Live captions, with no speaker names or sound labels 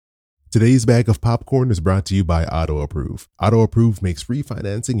Today's bag of popcorn is brought to you by AutoApprove. AutoApprove makes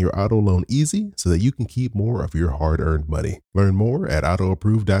refinancing your auto loan easy so that you can keep more of your hard-earned money. Learn more at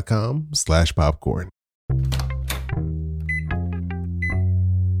autoapprove.com/popcorn.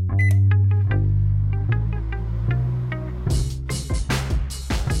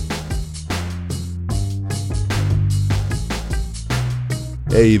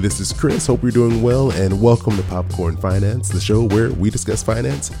 Hey, this is Chris. Hope you're doing well, and welcome to Popcorn Finance, the show where we discuss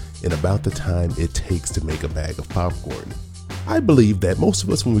finance in about the time it takes to make a bag of popcorn. I believe that most of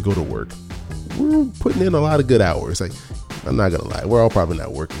us, when we go to work, we're putting in a lot of good hours. Like, I'm not gonna lie, we're all probably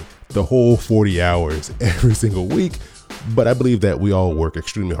not working the whole 40 hours every single week, but I believe that we all work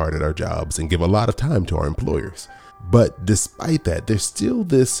extremely hard at our jobs and give a lot of time to our employers. But despite that, there's still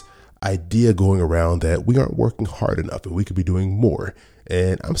this idea going around that we aren't working hard enough and we could be doing more.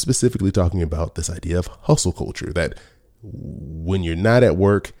 And I'm specifically talking about this idea of hustle culture, that when you're not at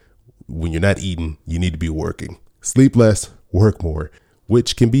work, when you're not eating, you need to be working. Sleep less, work more,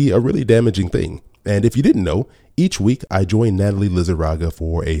 which can be a really damaging thing. And if you didn't know, each week I join Natalie Lizarraga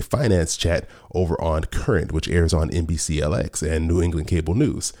for a finance chat over on Current, which airs on NBCLX and New England Cable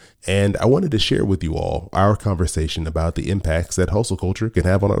News. And I wanted to share with you all our conversation about the impacts that hustle culture can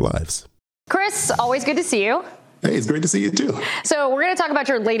have on our lives. Chris, always good to see you. Hey, it's great to see you too. So we're going to talk about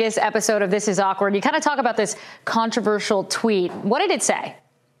your latest episode of This Is Awkward. You kind of talk about this controversial tweet. What did it say?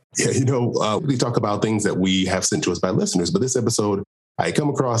 Yeah, we talk about things that we have sent to us by listeners, but this episode, I come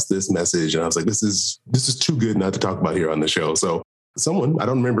across this message and I was like, this is too good not to talk about here on the show. So someone, I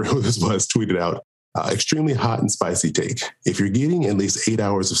don't remember who this was, tweeted out, extremely hot and spicy take. If you're getting at least 8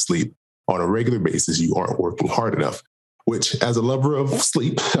 hours of sleep on a regular basis, you aren't working hard enough, which as a lover of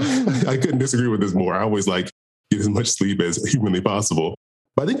sleep, I couldn't disagree with this more. I always like get as much sleep as humanly possible.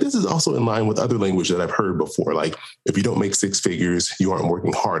 But I think this is also in line with other language that I've heard before. Like, if you don't make six figures, you aren't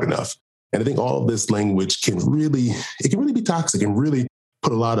working hard enough. And I think all of this language can really be toxic and really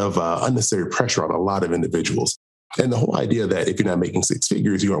put a lot of unnecessary pressure on a lot of individuals. And the whole idea that if you're not making six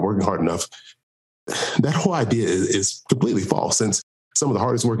figures, you aren't working hard enough, that whole idea is completely false, since some of the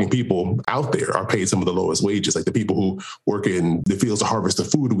hardest working people out there are paid some of the lowest wages, like the people who work in the fields to harvest the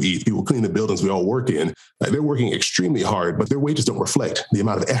food we eat, people clean the buildings we all work in. Like, they're working extremely hard, but their wages don't reflect the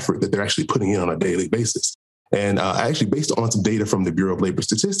amount of effort that they're actually putting in on a daily basis. And actually, based on some data from the Bureau of Labor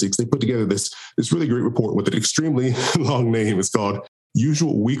Statistics, they put together this really great report with an extremely long name. It's called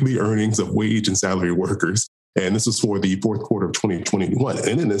Usual Weekly Earnings of Wage and Salary Workers. And this was for the fourth quarter of 2021.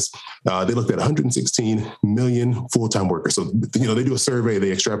 And in this, they looked at 116 million full-time workers. So, they do a survey,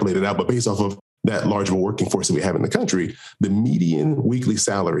 they extrapolate it out, but based off of that large of a working force that we have in the country, the median weekly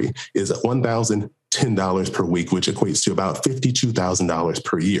salary is $1,010 per week, which equates to about $52,000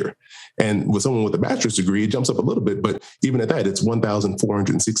 per year. And with someone with a bachelor's degree, it jumps up a little bit, but even at that, it's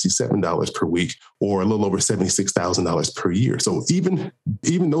 $1,467 per week, or a little over $76,000 per year. So even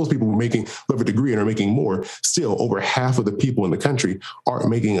those people who have a degree and are making more, still over half of the people in the country aren't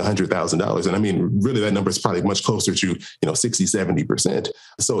making $100,000. And I mean, really, that number is probably much closer to 60-70%.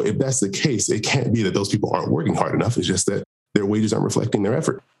 So if that's the case, it can't be that those people aren't working hard enough. It's just that their wages aren't reflecting their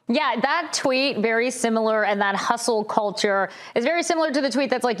effort. Yeah, that tweet, very similar, and that hustle culture is very similar to the tweet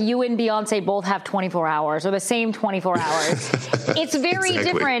that's like, you and Beyonce both have 24 hours, or the same 24 hours. It's very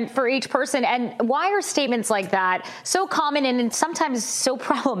different for each person. And why are statements like that so common and sometimes so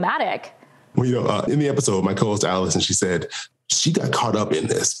problematic? Well, in the episode, my co-host Allison, she said she got caught up in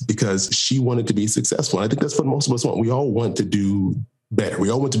this because she wanted to be successful. And I think that's what most of us want. We all want to do better. We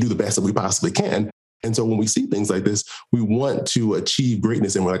all want to do the best that we possibly can. And so when we see things like this, we want to achieve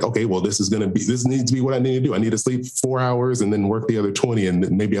greatness, and we're like, okay, well, this needs to be what I need to do. I need to sleep 4 hours and then work the other 20, and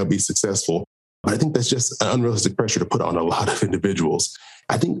then maybe I'll be successful. But I think that's just an unrealistic pressure to put on a lot of individuals.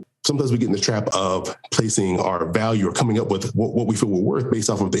 I think sometimes we get in the trap of placing our value or coming up with what we feel we're worth based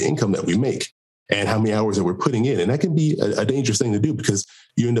off of the income that we make and how many hours that we're putting in. And that can be a dangerous thing to do, because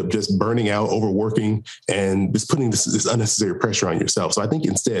you end up just burning out, overworking, and just putting this unnecessary pressure on yourself. So I think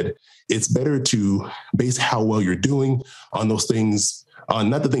instead, it's better to base how well you're doing on those things, on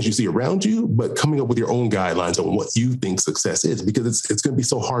not the things you see around you, but coming up with your own guidelines on what you think success is, because it's going to be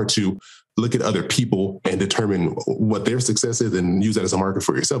so hard to look at other people and determine what their success is and use that as a marker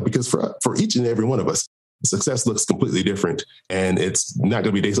for yourself. Because for each and every one of us, success looks completely different, and it's not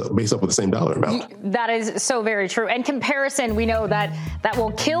going to be based off of the same dollar amount. That is so very true. And comparison, we know that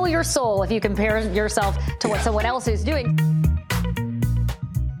will kill your soul if you compare yourself to what someone else is doing.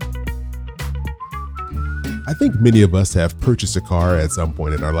 I think many of us have purchased a car at some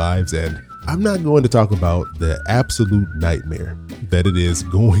point in our lives, and I'm not going to talk about the absolute nightmare that it is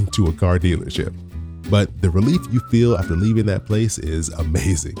going to a car dealership, but the relief you feel after leaving that place is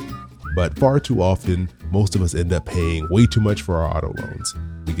amazing. but far too often, most of us end up paying way too much for our auto loans.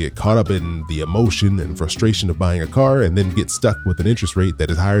 We get caught up in the emotion and frustration of buying a car and then get stuck with an interest rate that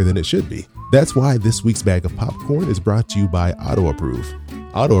is higher than it should be. That's why this week's bag of popcorn is brought to you by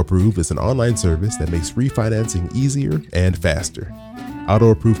AutoApprove. AutoApprove is an online service that makes refinancing easier and faster.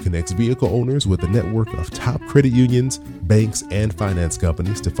 AutoApprove connects vehicle owners with a network of top credit unions, banks, and finance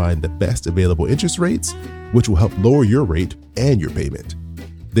companies to find the best available interest rates, which will help lower your rate and your payment.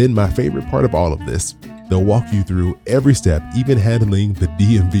 Then my favorite part of all of this, they'll walk you through every step, even handling the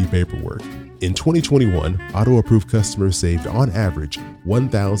DMV paperwork. In 2021, AutoApprove customers saved on average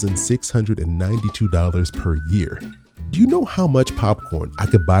 $1,692 per year. Do you know how much popcorn I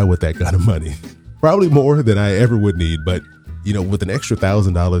could buy with that kind of money? Probably more than I ever would need, but with an extra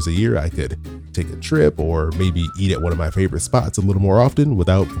 $1,000 a year, I could take a trip or maybe eat at one of my favorite spots a little more often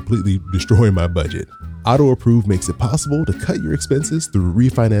without completely destroying my budget. AutoApprove makes it possible to cut your expenses through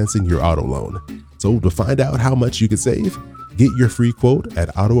refinancing your auto loan. So to find out how much you could save, get your free quote at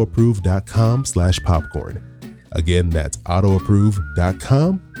autoapprove.com/popcorn. Again, that's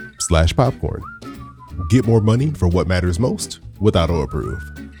autoapprove.com/popcorn. Get more money for what matters most with AutoApprove.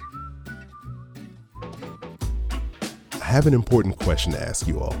 I have an important question to ask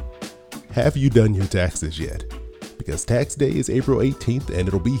you all. Have you done your taxes yet? Because tax day is April 18th and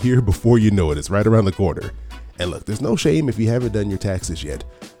it'll be here before you know it. It's right around the corner. And look, there's no shame if you haven't done your taxes yet.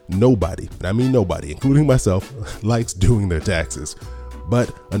 Nobody, and I mean nobody, including myself, likes doing their taxes.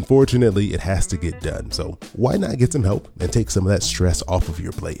 But unfortunately, it has to get done. So why not get some help and take some of that stress off of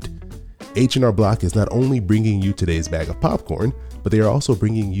your plate? H&R Block is not only bringing you today's bag of popcorn, but they are also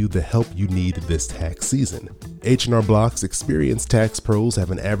bringing you the help you need this tax season. H&R Block's experienced tax pros have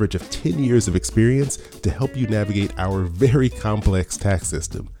an average of 10 years of experience to help you navigate our very complex tax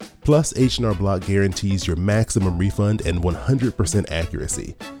system. Plus, H&R Block guarantees your maximum refund and 100%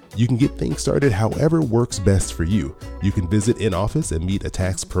 accuracy. You can get things started however works best for you. You can visit in office and meet a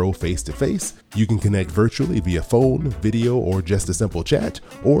tax pro face-to-face. You can connect virtually via phone, video, or just a simple chat,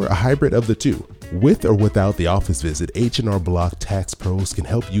 or a hybrid of the two. With or without the office visit, H&R Block tax pros can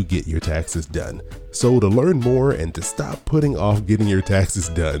help you get your taxes done. So to learn more and to stop putting off getting your taxes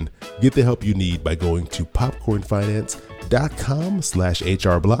done, get the help you need by going to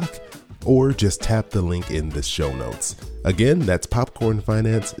popcornfinance.com/HRBlock or just tap the link in the show notes. Again, that's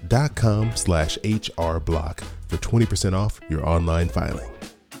popcornfinance.com/HRBlock for 20% off your online filing.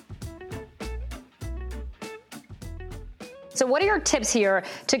 So what are your tips here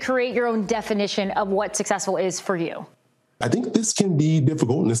to create your own definition of what successful is for you? I think this can be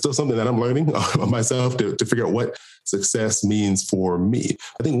difficult, and it's still something that I'm learning myself to figure out what success means for me.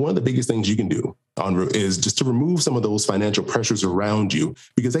 I think one of the biggest things you can do, Andrew, is just to remove some of those financial pressures around you,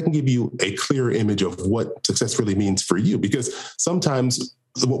 because that can give you a clearer image of what success really means for you. Because sometimes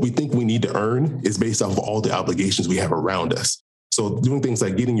what we think we need to earn is based off of all the obligations we have around us. So doing things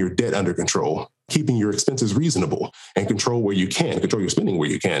like getting your debt under control, keeping your expenses reasonable, and control where you can, control your spending where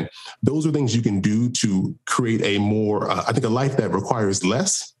you can. Those are things you can do to create a more, a life that requires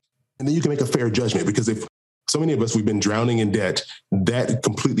less. And then you can make a fair judgment, because if so many of us, we've been drowning in debt, that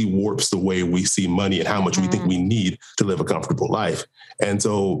completely warps the way we see money and how much we think we need to live a comfortable life. And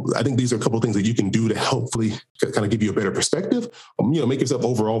so I think these are a couple of things that you can do to hopefully kind of give you a better perspective, make yourself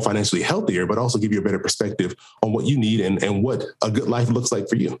overall financially healthier, but also give you a better perspective on what you need and what a good life looks like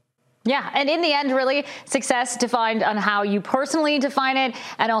for you. Yeah. And in the end, really, success defined on how you personally define it,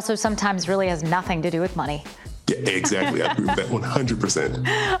 and also sometimes really has nothing to do with money. Yeah, exactly. I agree with that 100%.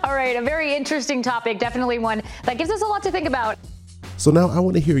 All right. A very interesting topic. Definitely one that gives us a lot to think about. So now I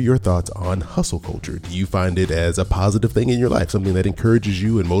want to hear your thoughts on hustle culture. Do you find it as a positive thing in your life, something that encourages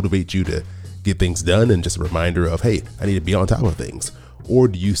you and motivates you to get things done and just a reminder of, hey, I need to be on top of things? Or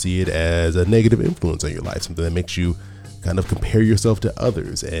do you see it as a negative influence on your life, something that makes you kind of compare yourself to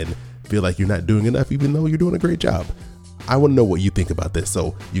others and feel like you're not doing enough, even though you're doing a great job? I want to know what you think about this.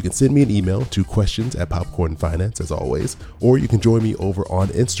 So you can send me an email to questions@popcornfinance as always, or you can join me over on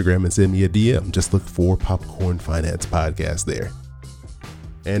Instagram and send me a DM. Just look for Popcorn Finance Podcast there.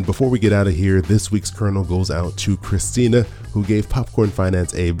 And before we get out of here, this week's kernel goes out to Christina, who gave Popcorn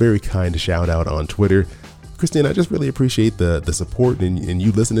Finance a very kind shout out on Twitter. Christina, I just really appreciate the support and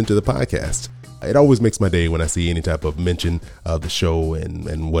you listening to the podcast. It always makes my day when I see any type of mention of the show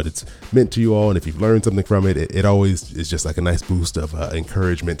and what it's meant to you all. And if you've learned something from it, it always is just like a nice boost of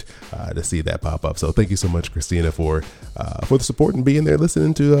encouragement to see that pop up. So thank you so much, Christina, for the support and being there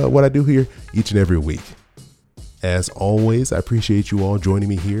listening to what I do here each and every week. As always, I appreciate you all joining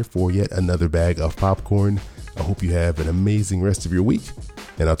me here for yet another bag of popcorn. I hope you have an amazing rest of your week,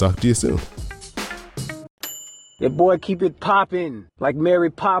 and I'll talk to you soon. Your boy keep it poppin' like Mary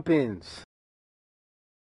Poppins.